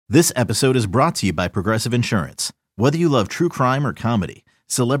This episode is brought to you by Progressive Insurance. Whether you love true crime or comedy,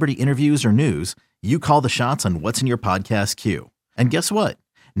 celebrity interviews or news, you call the shots on what's in your podcast queue. And guess what?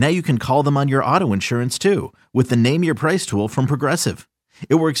 Now you can call them on your auto insurance too with the Name Your Price tool from Progressive.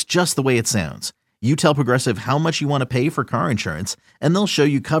 It works just the way it sounds. You tell Progressive how much you want to pay for car insurance, and they'll show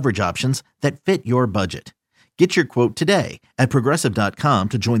you coverage options that fit your budget. Get your quote today at Progressive.com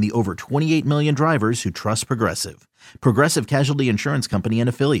to join the over 28 million drivers who trust Progressive. Progressive Casualty Insurance Company and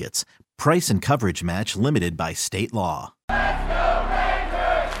Affiliates. Price and coverage match limited by state law. Hey,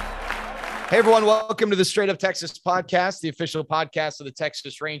 everyone. Welcome to the Straight Up Texas podcast, the official podcast of the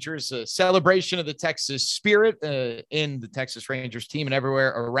Texas Rangers, a celebration of the Texas spirit in the Texas Rangers team and everywhere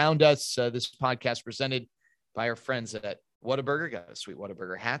around us. This podcast presented by our friends at Whataburger. Got a sweet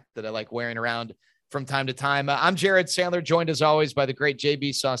Whataburger hat that I like wearing around from time to time. I'm Jared Sandler, joined as always by the great JB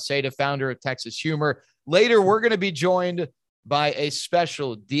Sauceda, founder of Texas Humor. Later, we're going to be joined by a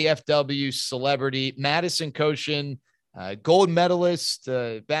special DFW celebrity, Madison Koshin, gold medalist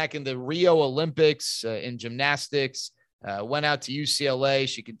back in the Rio Olympics in gymnastics, went out to UCLA.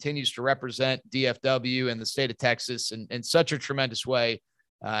 She continues to represent DFW and the state of Texas in such a tremendous way,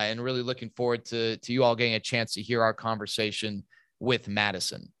 and really looking forward to you all getting a chance to hear our conversation with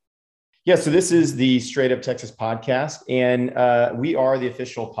Madison. Yeah, so this is the Straight Up Texas podcast, and we are the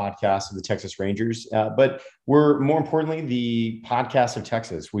official podcast of the Texas Rangers, but we're more importantly the podcast of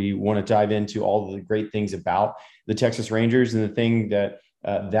Texas. We want to dive into all the great things about the Texas Rangers and the thing that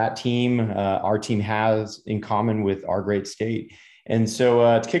that team, our team has in common with our great state. And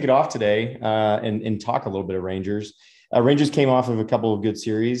so to kick it off today and talk a little bit of Rangers, Rangers came off of a couple of good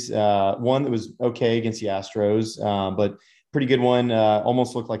series, one that was okay against the Astros, but pretty good one.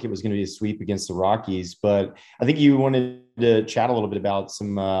 Almost looked like it was going to be a sweep against the Rockies, but I think you wanted to chat a little bit about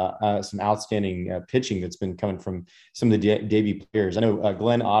some outstanding pitching that's been coming from some of the debut players. I know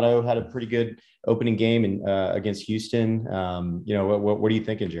Glenn Otto had a pretty good opening game against Houston. What are you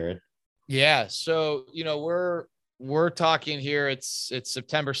thinking, Jared? Yeah, so we're talking here. It's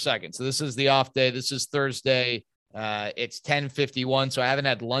September 2nd, so this is the off day. This is Thursday. It's 10:51, so I haven't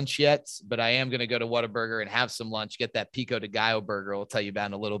had lunch yet, but I am going to go to Whataburger and have some lunch, get that Pico de Gallo burger. I'll tell you about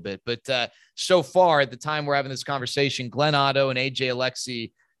in a little bit. But so far, at the time we're having this conversation, Glenn Otto and AJ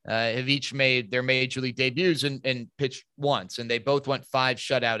Alexy have each made their major league debuts and pitched once, and they both went 5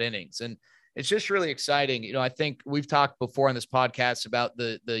 shutout innings. And it's just really exciting. I think we've talked before on this podcast about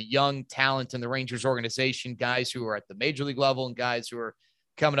the young talent in the Rangers organization, guys who are at the major league level and guys who are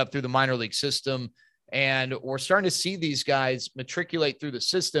coming up through the minor league system. And we're starting to see these guys matriculate through the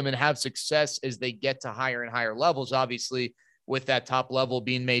system and have success as they get to higher and higher levels, obviously, with that top level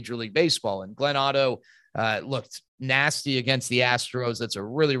being Major League Baseball. And Glenn Otto looked nasty against the Astros. That's a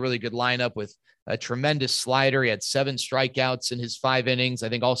really, really good lineup with a tremendous slider. He had 7 strikeouts in his 5 innings. I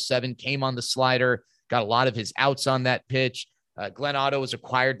think all 7 came on the slider, got a lot of his outs on that pitch. Glenn Otto was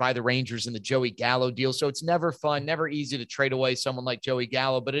acquired by the Rangers in the Joey Gallo deal. So it's never fun, never easy to trade away someone like Joey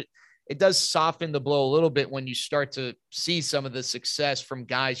Gallo, but it does soften the blow a little bit when you start to see some of the success from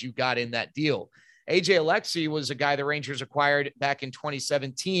guys you got in that deal. AJ Alexy was a guy the Rangers acquired back in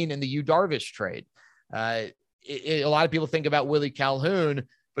 2017 in the Yu Darvish trade. A lot of people think about Willie Calhoun,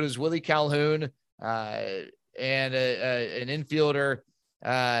 but it was Willie Calhoun and an infielder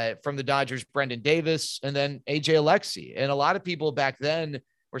from the Dodgers, Brendan Davis, and then AJ Alexy. And a lot of people back then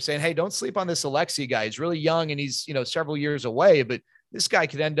were saying, hey, don't sleep on this Alexy guy. He's really young and he's, several years away, but this guy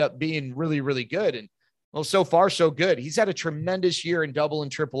could end up being really, really good. And well, so far, so good. He's had a tremendous year in double and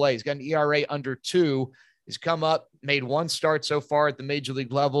triple A. He's got an ERA under 2. He's come up, made 1 start so far at the major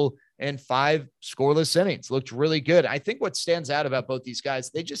league level and 5 scoreless innings. Looked really good. I think what stands out about both these guys,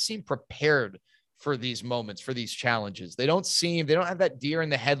 they just seem prepared for these moments, for these challenges. They don't have that deer in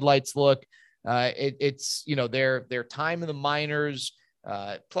the headlights look. It's their time in the minors,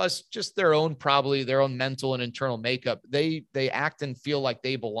 plus just their own mental and internal makeup. They act and feel like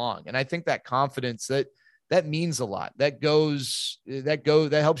they belong. And I think that confidence that means a lot. That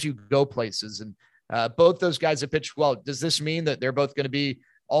helps you go places. And both those guys have pitched well. Does this mean that they're both going to be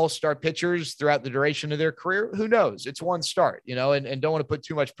all-star pitchers throughout the duration of their career? Who knows? It's 1 start, and don't want to put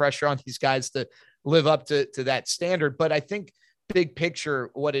too much pressure on these guys to live up to that standard. But I think big picture,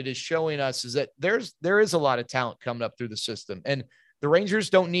 what it is showing us is that there is a lot of talent coming up through the system. And the Rangers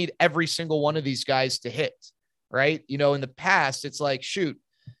don't need every single one of these guys to hit, right? In the past, it's like, shoot,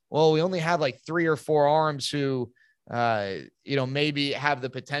 well, we only have like 3 or 4 arms who maybe have the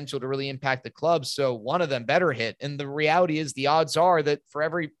potential to really impact the club. So one of them better hit. And the reality is the odds are that for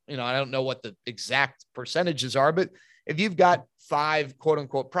every, I don't know what the exact percentages are, but if you've got 5 quote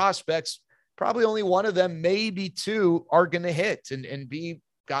unquote prospects, probably only one of them, maybe 2 are going to hit and be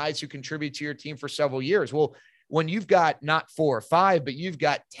guys who contribute to your team for several years. Well, when you've got not 4 or 5, but you've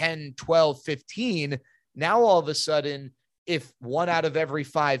got 10, 12, 15, now all of a sudden, if 1 out of every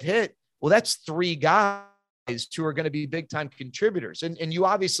 5 hit, well, that's 3 guys who are going to be big time contributors. And you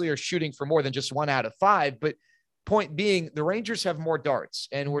obviously are shooting for more than just 1 out of 5, but point being, the Rangers have more darts,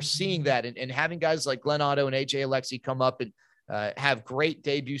 and we're seeing that. And having guys like Glenn Otto and AJ Alexy come up and have great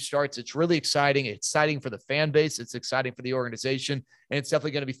debut starts, it's really exciting. It's exciting for the fan base. It's exciting for the organization, and it's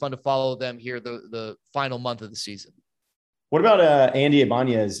definitely going to be fun to follow them here the final month of the season. What about Andy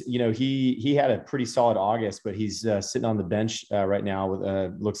Ibanez? You know, he had a pretty solid August, but he's sitting on the bench right now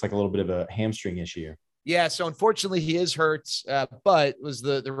with looks like a little bit of a hamstring issue. Yeah, so unfortunately he is hurt, but was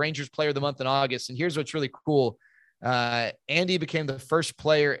the Rangers player of the month in August. And here's what's really cool. Andy became the first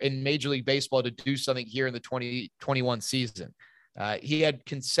player in Major League Baseball to do something here in the 2021 season. He had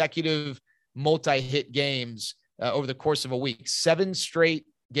consecutive multi-hit games over the course of a week, 7 straight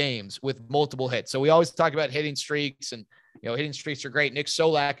games with multiple hits. So we always talk about hitting streaks, and hitting streaks are great. Nick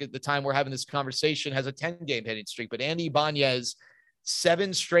Solak, at the time we're having this conversation, has a 10-game hitting streak, but Andy Ibanez,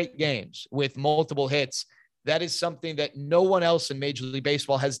 7 straight games with multiple hits. That is something that no one else in Major League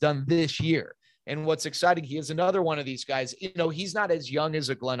Baseball has done this year. And what's exciting, he is another one of these guys. He's not as young as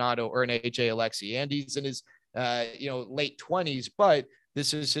a Glenn Otto or an AJ Alexy. Andy's in his late 20s, but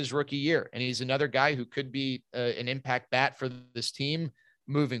this is his rookie year, and he's another guy who could be an impact bat for this team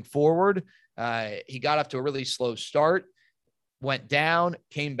moving forward. He got off to a really slow start, went down,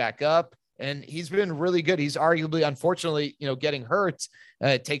 came back up, and he's been really good. He's arguably, unfortunately, getting hurt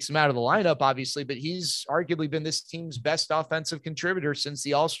takes him out of the lineup, obviously, but he's arguably been this team's best offensive contributor since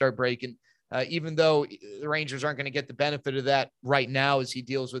the All-Star break. And even though the Rangers aren't going to get the benefit of that right now as he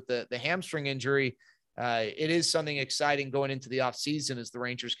deals with the hamstring injury, it is something exciting going into the offseason as the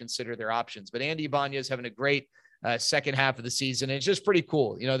Rangers consider their options. But Andy Ibanez having a great second half of the season. And it's just pretty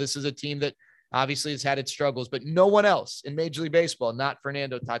cool. This is a team that obviously has had its struggles, but no one else in Major League Baseball, not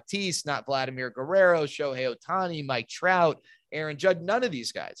Fernando Tatis, not Vladimir Guerrero, Shohei Ohtani, Mike Trout, Aaron Judge, none of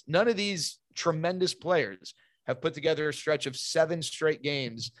these guys, none of these tremendous players have put together a stretch of 7 straight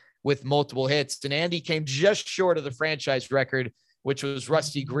games with multiple hits. And Andy came just short of the franchise record, which was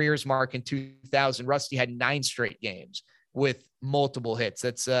Rusty Greer's mark in 2000. Rusty had 9 straight games with multiple hits.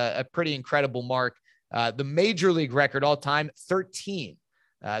 That's a pretty incredible mark. The Major League record all time, 13.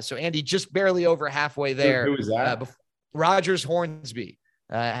 So Andy just barely over halfway there. Who was that? Rogers Hornsby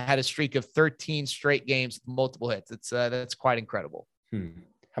had a streak of 13 straight games with multiple hits. That's quite incredible.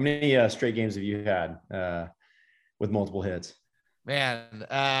 How many straight games have you had with multiple hits? Man,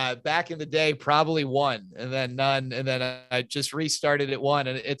 back in the day, probably 1 and then none. And then I just restarted at 1.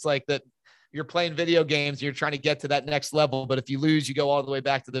 And it's like that you're playing video games, you're trying to get to that next level. But if you lose, you go all the way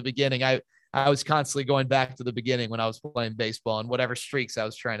back to the beginning. I was constantly going back to the beginning when I was playing baseball and whatever streaks I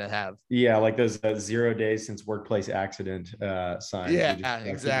was trying to have. Yeah, like those 0 days since workplace accident signs. Yeah,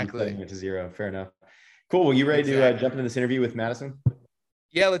 exactly. It to 0. Fair enough. Cool. Well, you ready to jump into this interview with Madison?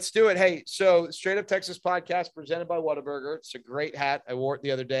 Yeah, let's do it. Hey, so Straight Up Texas podcast presented by Whataburger. It's a great hat. I wore it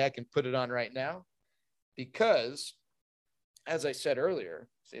the other day. I can put it on right now because, as I said earlier,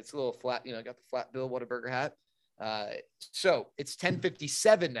 see, it's a little flat, got the flat bill Whataburger hat. So it's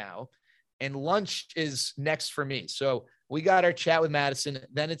 10:57 now, and lunch is next for me. So we got our chat with Madison.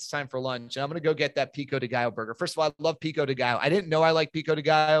 Then it's time for lunch. And I'm going to go get that Pico de Gallo burger. First of all, I love Pico de Gallo. I didn't know I liked Pico de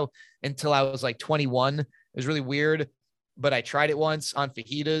Gallo until I was like 21. It was really weird, but I tried it once on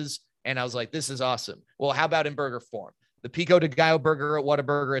fajitas and I was like, this is awesome. Well, how about in burger form? The Pico de Gallo burger at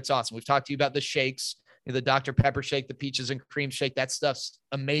Whataburger, it's awesome. We've talked to you about the shakes, the Dr. Pepper shake, the peaches and cream shake. That stuff's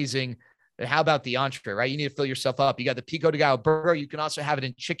amazing. But how about the entree, right? You need to fill yourself up. You got the Pico de Gallo burger. You can also have it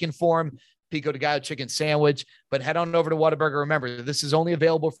in chicken form, Pico de Gallo chicken sandwich, but head on over to Whataburger. Remember, this is only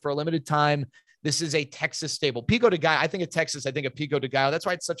available for a limited time. This is a Texas staple. Pico de Gallo, I think of Texas, I think of Pico de Gallo. That's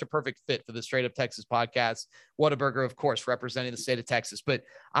why it's such a perfect fit for the Straight Up Texas podcast. Whataburger, of course, representing the state of Texas. But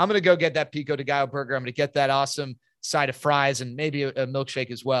I'm going to go get that Pico de Gallo burger. I'm going to get that awesome side of fries and maybe a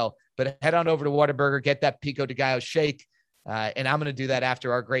milkshake as well. But head on over to Whataburger, get that Pico de Gallo shake. And I'm going to do that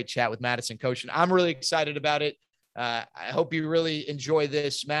after our great chat with Madison Koshin. I'm really excited about it. I hope you really enjoy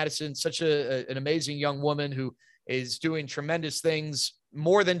this. Madison, such an amazing young woman who is doing tremendous things,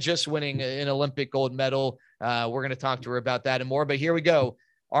 more than just winning an Olympic gold medal. We're going to talk to her about that and more, but here we go.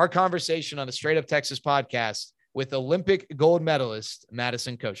 Our conversation on the Straight Up Texas podcast with Olympic gold medalist,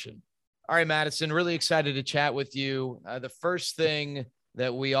 Madison Koshin. All right, Madison, really excited to chat with you. The first thing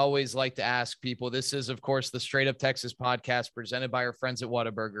that we always like to ask people, this is, of course, the Straight Up Texas podcast presented by our friends at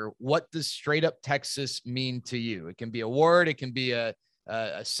Whataburger. What does Straight Up Texas mean to you? It can be a word, it can be a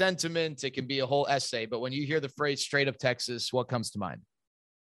sentiment, it can be a whole essay, but when you hear the phrase Straight Up Texas, what comes to mind?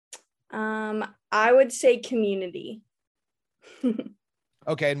 I would say community.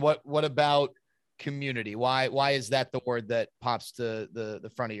 Okay. And what about community? Why is that the word that pops to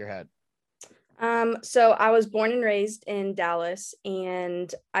the front of your head? So I was born and raised in Dallas,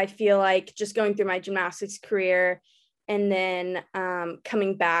 and I feel like just going through my gymnastics career and then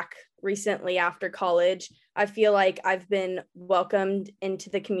coming back recently after college, I feel like I've been welcomed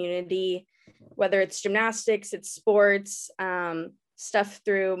into the community, whether it's gymnastics, it's sports, stuff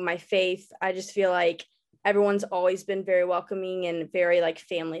through my faith. I just feel like everyone's always been very welcoming and very like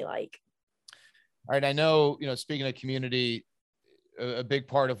family-like. All right. I know, speaking of community, a big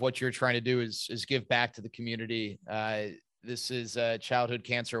part of what you're trying to do is give back to the community. This is Childhood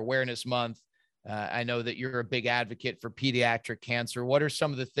Cancer Awareness Month. I know that you're a big advocate for pediatric cancer. What are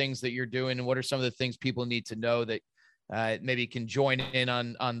some of the things that you're doing, and what are some of the things people need to know that maybe can join in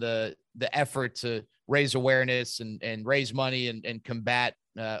on the effort to raise awareness and raise money and combat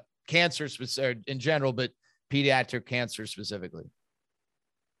cancer in general, but pediatric cancer specifically?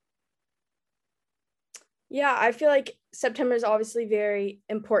 Yeah, I feel like September is obviously very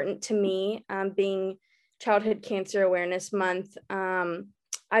important to me, being Childhood Cancer Awareness Month.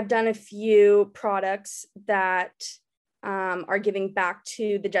 I've done a few products that are giving back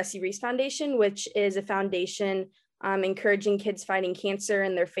to the Jessie Rees Foundation, which is a foundation encouraging kids fighting cancer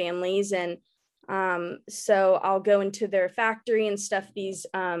and their families. And so I'll go into their factory and stuff these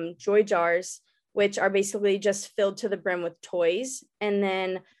joy jars, which are basically just filled to the brim with toys. And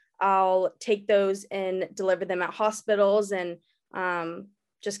then I'll take those and deliver them at hospitals and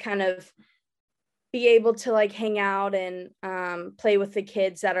just kind of be able to like hang out and play with the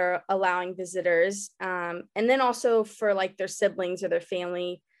kids that are allowing visitors. And then also for like their siblings or their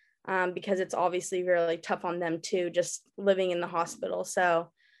family, because it's obviously really tough on them too, just living in the hospital.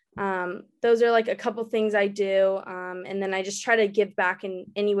 So those are like a couple things I do. And then I just try to give back in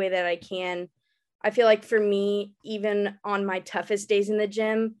any way that I can. I feel like for me, even on my toughest days in the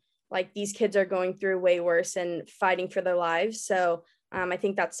gym, like these kids are going through way worse and fighting for their lives. So I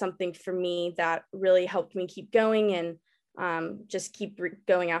think that's something for me that really helped me keep going and just keep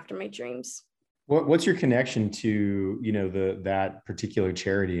going after my dreams. What's your connection to, that particular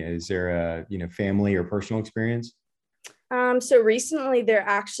charity? Is there a, family or personal experience? So recently there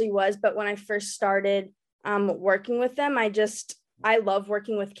actually was, but when I first started working with them, I love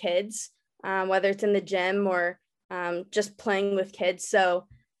working with kids, whether it's in the gym or just playing with kids. So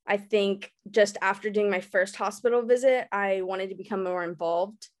I think just after doing my first hospital visit, I wanted to become more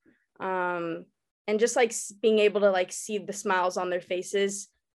involved, and just like being able to like see the smiles on their faces,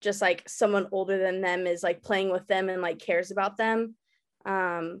 just like someone older than them is like playing with them and like cares about them.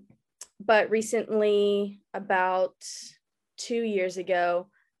 But recently, about 2 years ago,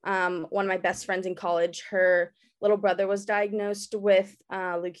 one of my best friends in college, her little brother was diagnosed with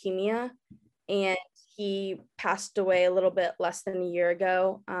leukemia, and he passed away a little bit less than a year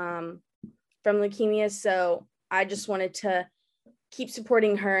ago from leukemia. So I just wanted to keep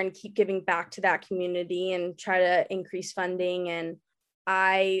supporting her and keep giving back to that community and try to increase funding. And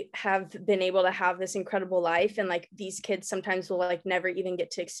I have been able to have this incredible life. And like these kids sometimes will like never even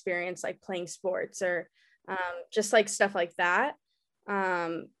get to experience like playing sports or just like stuff like that.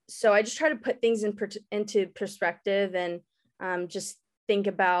 So I just try to put things into perspective and just think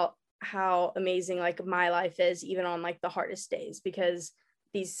about how amazing like my life is even on like the hardest days, because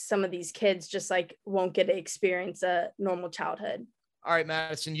some of these kids just like won't get to experience a normal childhood. All right,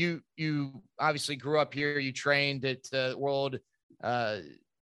 Madison, you obviously grew up here. You trained at World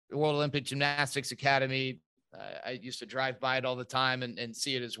Olympic Gymnastics Academy. I used to drive by it all the time and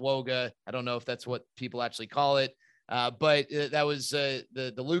see it as WOGA. I don't know if that's what people actually call it. But that was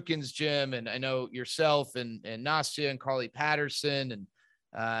the Lukens gym. And I know yourself and Nastia and Carly Patterson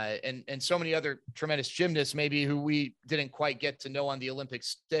and so many other tremendous gymnasts, maybe who we didn't quite get to know on the Olympic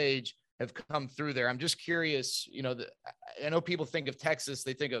stage, have come through there. I'm just curious, I know people think of Texas,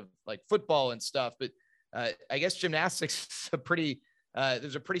 they think of like football and stuff, but I guess gymnastics is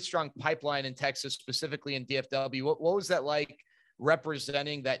there's a pretty strong pipeline in Texas, specifically in DFW. What was that like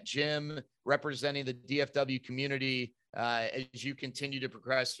representing that gym, representing the DFW community as you continue to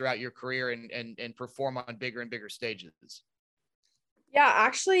progress throughout your career and perform on bigger and bigger stages? Yeah,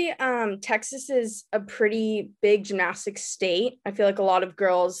 actually, Texas is a pretty big gymnastics state. I feel like a lot of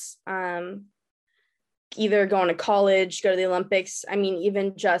girls either going to college, go to the Olympics. I mean,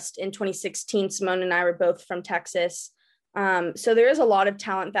 even just in 2016, Simone and I were both from Texas. So there is a lot of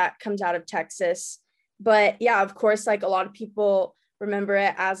talent that comes out of Texas. But yeah, of course, like a lot of people remember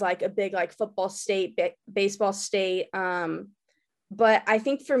it as like a big like football state, baseball state. But I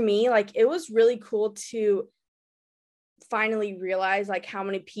think for me, like it was really cool to finally realized like how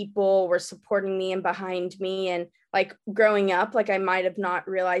many people were supporting me and behind me. And like growing up, like I might have not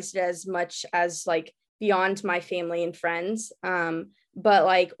realized it as much as like beyond my family and friends. But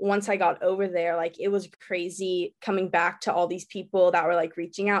like once I got over there, like it was crazy coming back to all these people that were like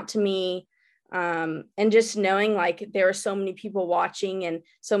reaching out to me. And just knowing like there are so many people watching and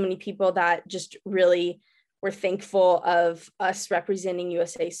so many people that just really were thankful of us representing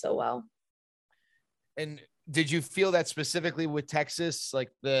USA so well. And did you feel that specifically with Texas? Like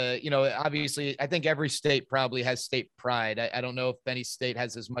obviously I think every state probably has state pride. I don't know if any state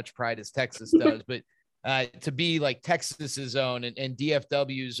has as much pride as Texas does, but to be like Texas's own and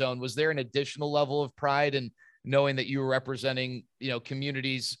DFW's own, was there an additional level of pride in knowing that you were representing,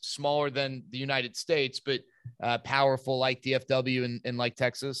 communities smaller than the United States, but powerful like DFW and like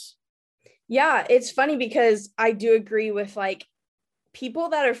Texas? Yeah, it's funny because I do agree with like people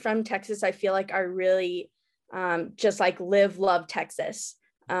that are from Texas. I feel like are really just like love Texas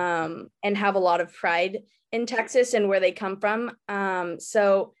and have a lot of pride in Texas and where they come from.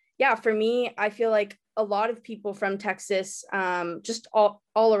 So yeah, for me, I feel like a lot of people from Texas, just all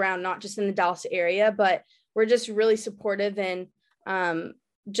around, not just in the Dallas area, but we're just really supportive and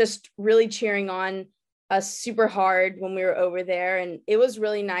just really cheering on us super hard when we were over there. And it was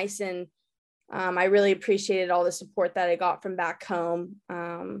really nice. And I really appreciated all the support that I got from back home.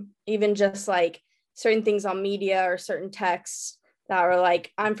 Even just like certain things on media or certain texts that were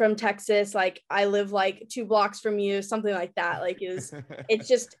like, I'm from Texas, like I live like 2 blocks from you, something like that. Like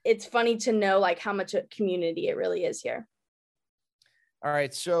it's funny to know like how much a community it really is here. All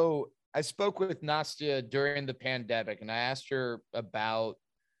right. So I spoke with Nastya during the pandemic and I asked her about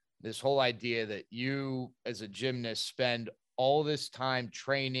this whole idea that you as a gymnast spend all this time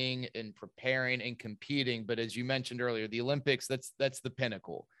training and preparing and competing. But as you mentioned earlier, the Olympics, that's the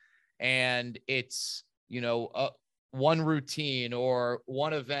pinnacle. And it's, one routine or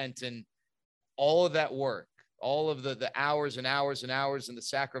one event, and all of that work, all of the hours and hours and hours and the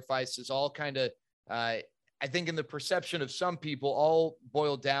sacrifices all kind of, I think in the perception of some people, all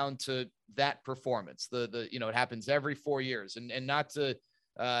boil down to that performance. It happens every 4 years, and not to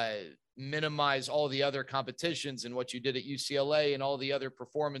minimize all the other competitions and what you did at UCLA and all the other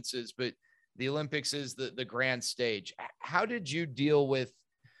performances, but the Olympics is the grand stage. How did you deal with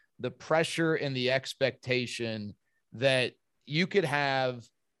the pressure and the expectation that you could have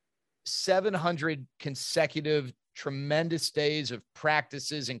 700 consecutive tremendous days of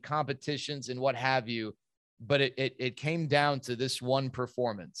practices and competitions and what have you, but it came down to this one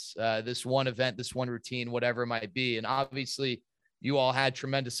performance, this one event, this one routine, whatever it might be. And obviously you all had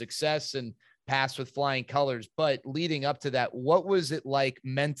tremendous success and passed with flying colors, but leading up to that, what was it like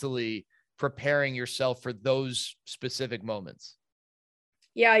mentally preparing yourself for those specific moments?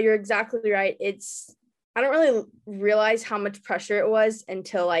 Yeah, you're exactly right. I don't really realize how much pressure it was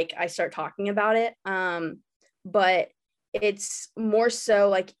until like I start talking about it. But it's more so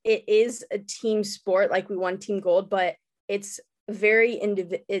like it is a team sport. Like we won team gold, but it's a very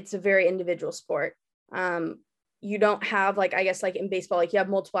individual sport. You don't have like, I guess like in baseball, like you have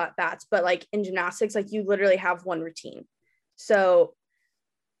multiple at bats, but like in gymnastics, like you literally have one routine. So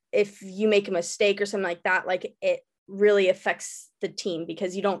if you make a mistake or something like that, like it really affects the team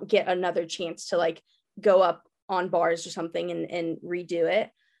because you don't get another chance to like go up on bars or something and redo it.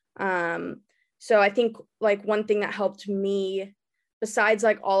 So I think like one thing that helped me, besides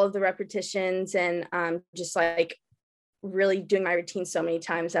like all of the repetitions and just like really doing my routine so many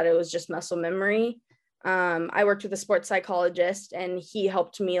times that it was just muscle memory. I worked with a sports psychologist and he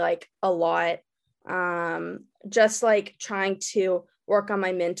helped me like a lot. Just like trying to work on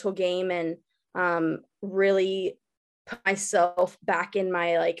my mental game and really put myself back in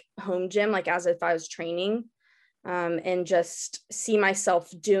my like home gym, like as if I was training, and just see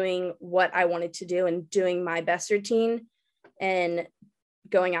myself doing what I wanted to do and doing my best routine and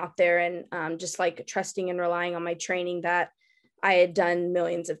going out there and just like trusting and relying on my training that I had done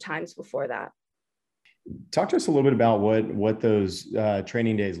millions of times before that. Talk to us a little bit about what those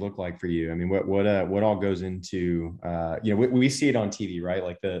training days look like for you. I mean, what all goes into, we see it on TV, right?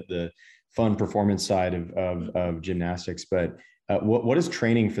 Like the fun performance side of gymnastics, but what does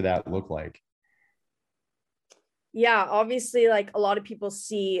training for that look like? Yeah, obviously, like a lot of people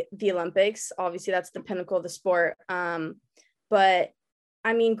see the Olympics. Obviously, that's the pinnacle of the sport. But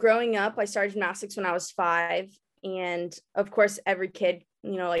I mean, growing up, I started gymnastics when I was 5. And of course, every kid,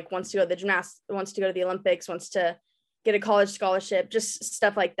 like wants to go to wants to go to the Olympics, wants to get a college scholarship, just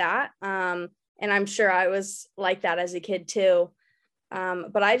stuff like that. And I'm sure I was like that as a kid too.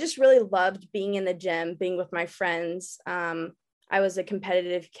 But I just really loved being in the gym, being with my friends. I was a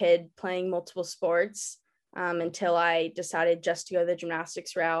competitive kid playing multiple sports. until I decided just to go the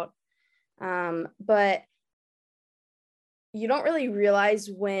gymnastics route. But you don't really realize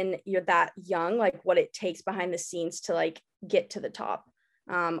when you're that young, like what it takes behind the scenes to like get to the top.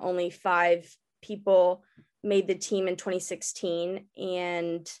 Only 5 people made the team in 2016.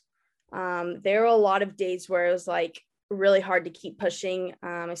 And there were a lot of days where it was like really hard to keep pushing,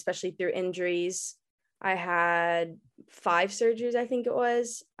 especially through injuries. I had 5 surgeries, I think it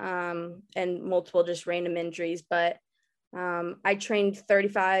was, and multiple just random injuries, but I trained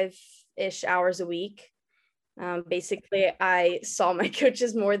 35-ish hours a week. Basically, I saw my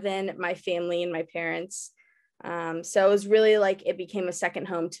coaches more than my family and my parents. So it was really like it became a second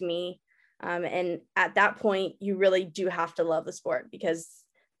home to me. And at that point, you really do have to love the sport, because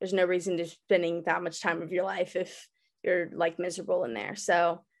there's no reason to spending that much time of your life if you're like miserable in there.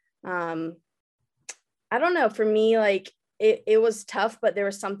 So I don't know, for me, like it was tough, but there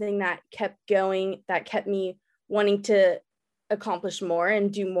was something that kept going, that kept me wanting to accomplish more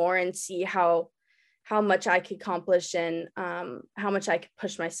and do more and see how much I could accomplish and how much I could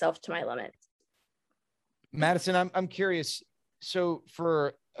push myself to my limits. Madison, I'm curious. So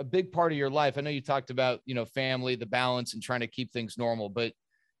for a big part of your life, I know you talked about, family, the balance and trying to keep things normal, but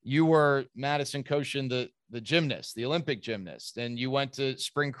you were Madison Koshin, the gymnast, the Olympic gymnast, and you went to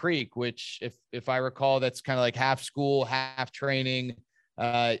Spring Creek, which if I recall, that's kind of like half school, half training.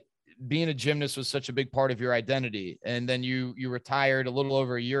 Being a gymnast was such a big part of your identity. And then you retired a little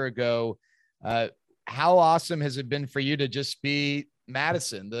over a year ago. How awesome has it been for you to just be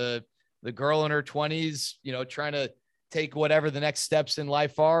Madison, the girl in her 20s, trying to take whatever the next steps in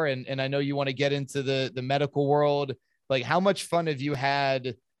life are. And I know you want to get into the medical world. Like, how much fun have you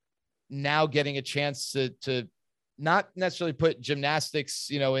had now getting a chance to not necessarily put gymnastics,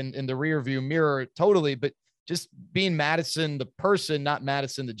 in the rear view mirror totally, but just being Madison, the person, not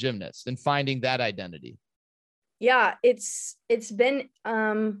Madison, the gymnast, and finding that identity? Yeah, it's been,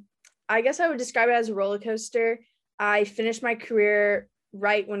 I guess I would describe it as a roller coaster. I finished my career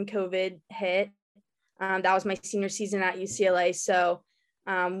right when COVID hit. That was my senior season at UCLA. So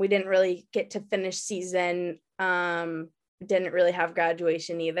we didn't really get to finish season. Didn't really have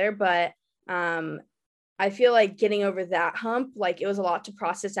graduation either, but I feel like getting over that hump, like it was a lot to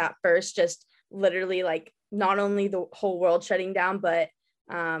process at first, just literally like not only the whole world shutting down, but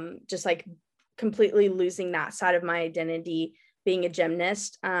just like completely losing that side of my identity being a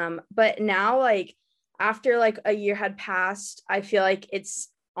gymnast. But now, like after like a year had passed, I feel like it's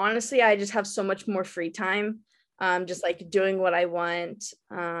honestly, I just have so much more free time, just like doing what I want,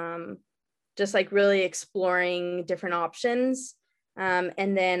 just like really exploring different options.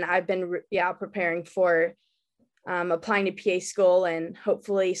 And then I've been, preparing for applying to PA school and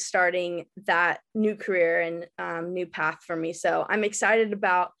hopefully starting that new career and new path for me. So I'm excited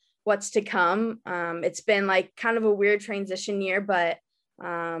about what's to come. It's been like kind of a weird transition year, but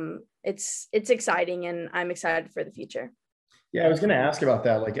it's exciting and I'm excited for the future. Yeah, I was going to ask about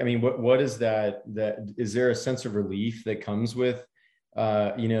that. Like, I mean, what is that is there a sense of relief that comes with,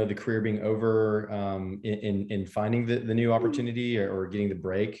 the career being over, in finding the new opportunity or getting the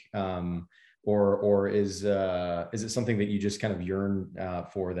break, or is it something that you just kind of yearn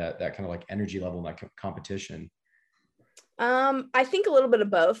for, that kind of like energy level and that competition? I think a little bit of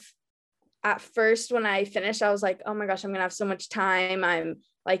both. At first, when I finished, I was like, oh my gosh, I'm gonna have so much time. I'm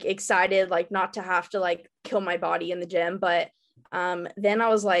like excited, like not to have to like kill my body in the gym. But then I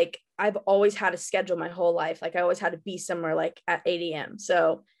was like, I've always had a schedule my whole life. Like I always had to be somewhere like at 8 a.m.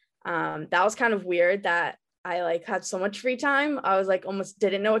 So that was kind of weird that I like had so much free time. I was like, almost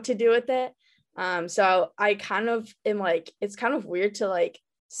didn't know what to do with it. So I kind of am like, it's kind of weird to like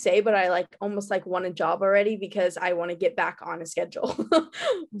say, but I like almost like want a job already because I want to get back on a schedule.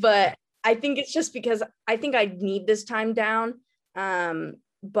 But I think it's just because I think I need this time down.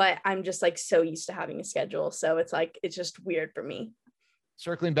 But I'm just like so used to having a schedule. So it's like, it's just weird for me.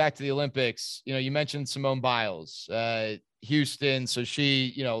 Circling back to the Olympics, you mentioned Simone Biles, Houston. So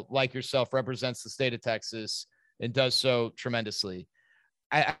she, like yourself, represents the state of Texas and does so tremendously.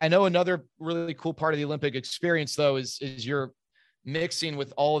 I know another really cool part of the Olympic experience, though, is you're mixing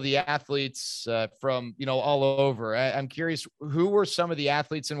with all of the athletes from, all over. I'm curious, who were some of the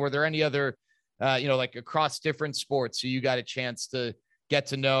athletes and were there any other, like across different sports who you got a chance to get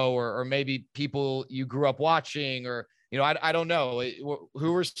to know, or maybe people you grew up watching, or, I don't know.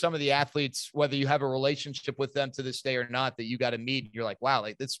 Who were some of the athletes, whether you have a relationship with them to this day or not, that you got to meet? You're like, wow,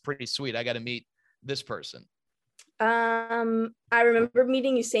 like that's pretty sweet. I got to meet this person. I remember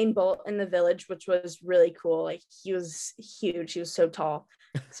meeting Usain Bolt in the Village, which was really cool. Like he was huge. He was so tall,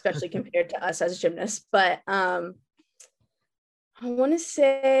 especially compared to us as gymnasts. But I want to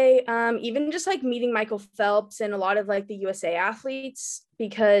say even just like meeting Michael Phelps and a lot of like the USA athletes,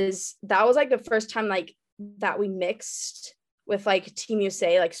 because that was like the first time like that we mixed with like Team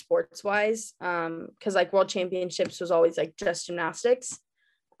USA, like sports wise, because like World Championships was always like just gymnastics.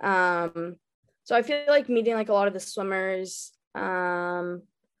 So I feel like meeting like a lot of the swimmers.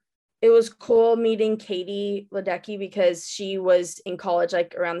 It was cool meeting Katie Ledecky because she was in college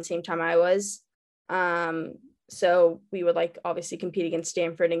like around the same time I was. So we would like obviously compete against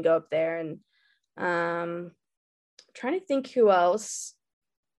Stanford and go up there. And trying to think who else.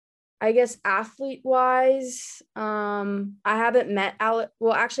 I guess athlete wise, I haven't met Alex.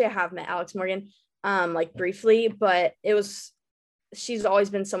 Well, actually, I have met Alex Morgan, like briefly, but she's always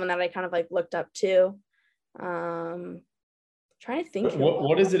been someone that I kind of like looked up to. Trying to think.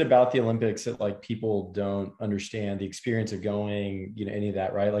 What is it about the Olympics that like people don't understand the experience of going, any of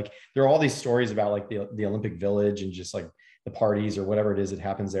that, right? Like there are all these stories about like the Olympic Village and just like the parties or whatever it is that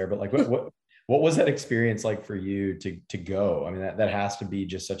happens there. But like what was that experience like for you to go? I mean, that has to be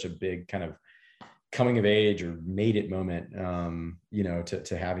just such a big kind of coming of age or made it moment,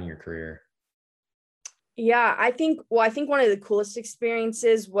 to having your career. Yeah, I think one of the coolest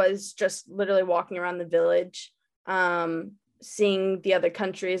experiences was just literally walking around the village, seeing the other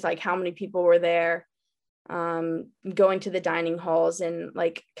countries, like how many people were there, going to the dining halls and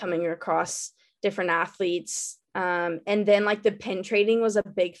like coming across different athletes. And then like the pin trading was a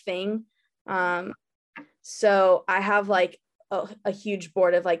big thing. So I have like a huge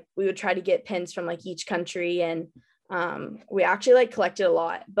board of like, we would try to get pins from like each country. And we actually like collected a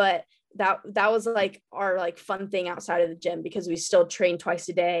lot, but that was like our like fun thing outside of the gym because we still trained twice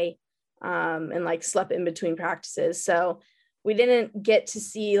a day, and like slept in between practices. So we didn't get to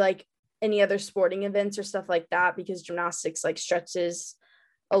see like any other sporting events or stuff like that because gymnastics like stretches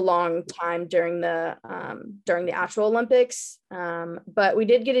a long time during the actual Olympics. But we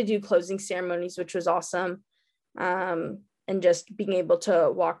did get to do closing ceremonies, which was awesome. And just being able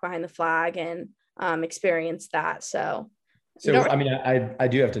to walk behind the flag and experience that. So I mean, I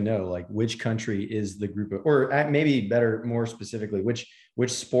do have to know like which country is the group of, or maybe better, more specifically, which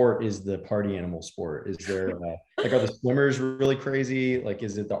sport is the party animal sport? Is there like, are the swimmers really crazy? Like,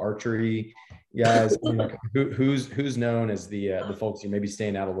 is it the archery guys? I mean, like, who's known as the folks who may be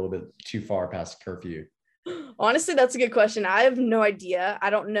staying out a little bit too far past curfew? Honestly, that's a good question. I have no idea.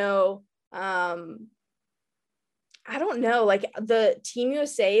 I don't know. Like the Team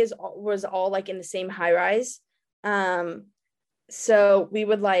USA was all like in the same high rise. So we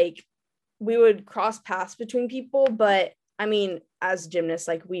would cross paths between people, but I mean, as gymnasts,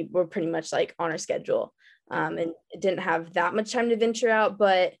 like we were pretty much like on our schedule, and it didn't have that much time to venture out.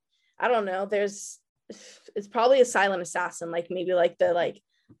 But I don't know. It's probably a silent assassin, like maybe like the like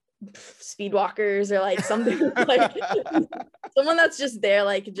speed walkers or like something like someone that's just there,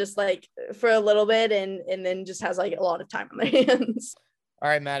 like just like for a little bit and then just has like a lot of time on their hands. All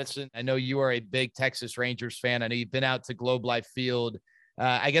right, Madison, I know you are a big Texas Rangers fan. I know you've been out to Globe Life Field.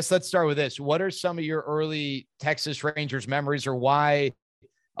 I guess let's start with this. What are some of your early Texas Rangers memories, or why,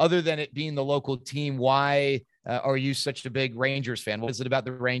 other than it being the local team, why are you such a big Rangers fan? What is it about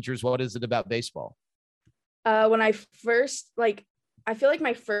the Rangers? What is it about baseball? When I first, like, I feel like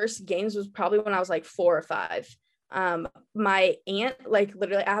my first games was probably when I was like 4 or 5. My aunt, like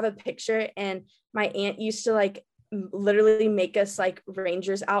literally, I have a picture, and my aunt used to like literally make us like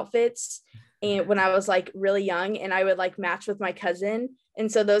Rangers outfits, and when I was like really young, and I would like match with my cousin. And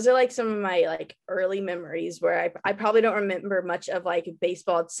so those are like some of my like early memories where I probably don't remember much of like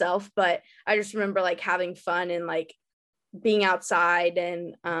baseball itself, but I just remember like having fun and like being outside.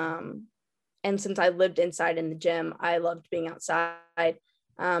 And since I lived inside in the gym, I loved being outside. But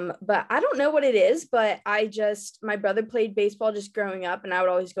I don't know what it is, but my brother played baseball just growing up, and I would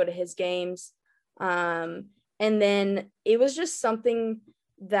always go to his games. And then it was just something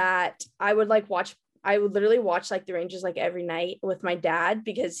that I would like watch. I would literally watch like the Rangers like every night with my dad,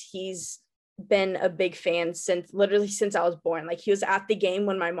 because he's been a big fan since I was born. Like he was at the game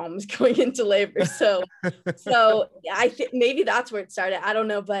when my mom was going into labor. So I think maybe that's where it started. I don't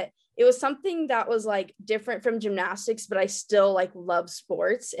know, but it was something that was like different from gymnastics, but I still like love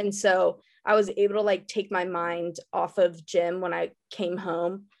sports. And so I was able to like take my mind off of gym when I came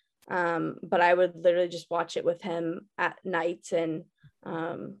home. But I would literally just watch it with him at night and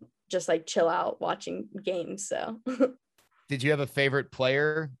just like chill out watching games. So did you have a favorite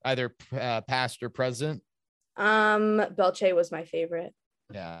player, either past or present? Belche was my favorite.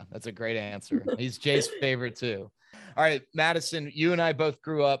 Yeah, that's a great answer. He's Jay's favorite too. All right, Madison, you and I both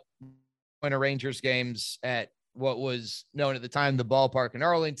grew up in Rangers games at what was known at the time the ballpark in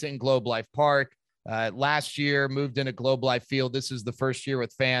Arlington, Globe Life Park. last year, moved into Globe Life Field. This is the first year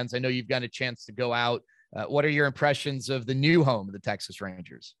with fans. I know you've got a chance to go out. What are your impressions of the new home of the Texas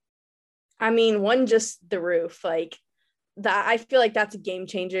Rangers? I mean, one, just the roof, like that. I feel like that's a game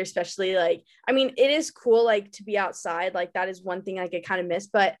changer, especially like, I mean, it is cool, like to be outside. Like that is one thing I could kind of miss,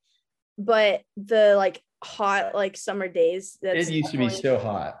 but the like hot, like summer days, it used to be so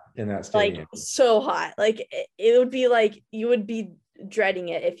hot in that stadium. Like so hot. Like it would be like, you would be dreading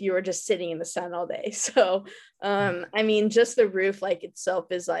it if you were just sitting in the sun all day. So, I mean, just the roof like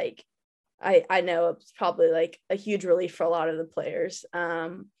itself is like, I know it's probably like a huge relief for a lot of the players.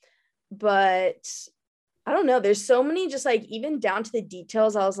 But I don't know, there's so many, just like even down to the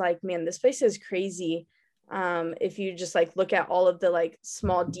details. I was like, man, this place is crazy. If you just like look at all of the like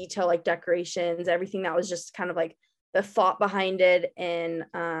small detail, like decorations, everything that was just kind of like the thought behind it. And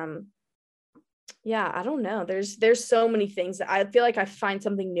yeah, I don't know. There's so many things that I feel like I find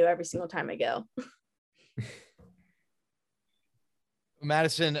something new every single time I go.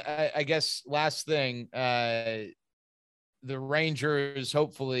 Madison, I guess last thing, the Rangers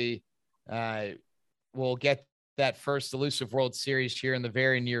hopefully will get that first elusive World Series here in the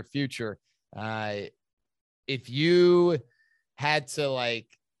very near future. If you had to like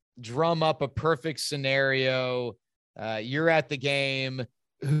drum up a perfect scenario, you're at the game,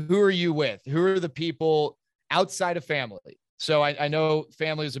 who are you with? Who are the people outside of family? So I know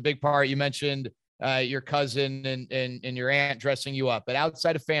family is a big part. You mentioned your cousin and your aunt dressing you up, but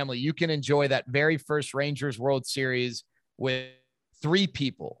outside of family, you can enjoy that very first Rangers World Series with 3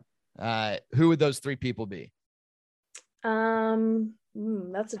 people. Who would those 3 people be?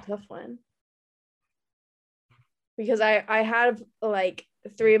 That's a tough one, because I have like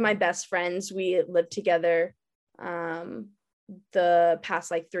 3 of my best friends. We lived together the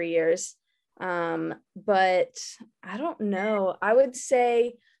past like 3 years. But I don't know. I would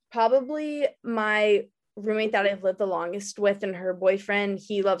say probably my roommate that I've lived the longest with and her boyfriend.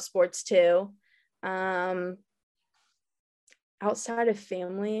 He loves sports too. Outside of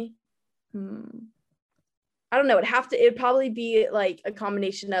family, I don't know. It'd probably be like a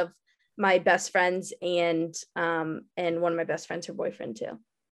combination of my best friends and one of my best friends, her boyfriend too.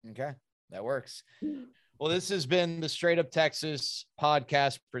 Okay, that works. Well, this has been the Straight Up Texas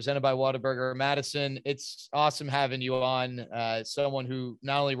podcast presented by Whataburger. Madison, it's awesome having you on. Someone who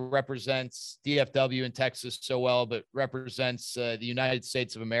not only represents DFW in Texas so well, but represents the United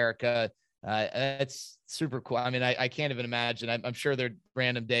States of America. That's super cool. I mean, I can't even imagine. I'm sure there are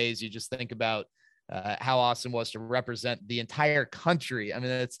random days you just think about how awesome it was to represent the entire country. I mean,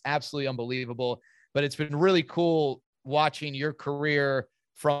 that's absolutely unbelievable. But it's been really cool watching your career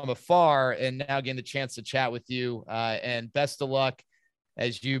from afar and now getting the chance to chat with you, and best of luck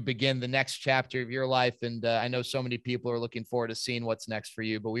as you begin the next chapter of your life. And I know so many people are looking forward to seeing what's next for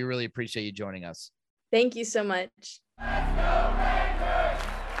you, but we really appreciate you joining us. Thank you so much. Let's go, Rangers!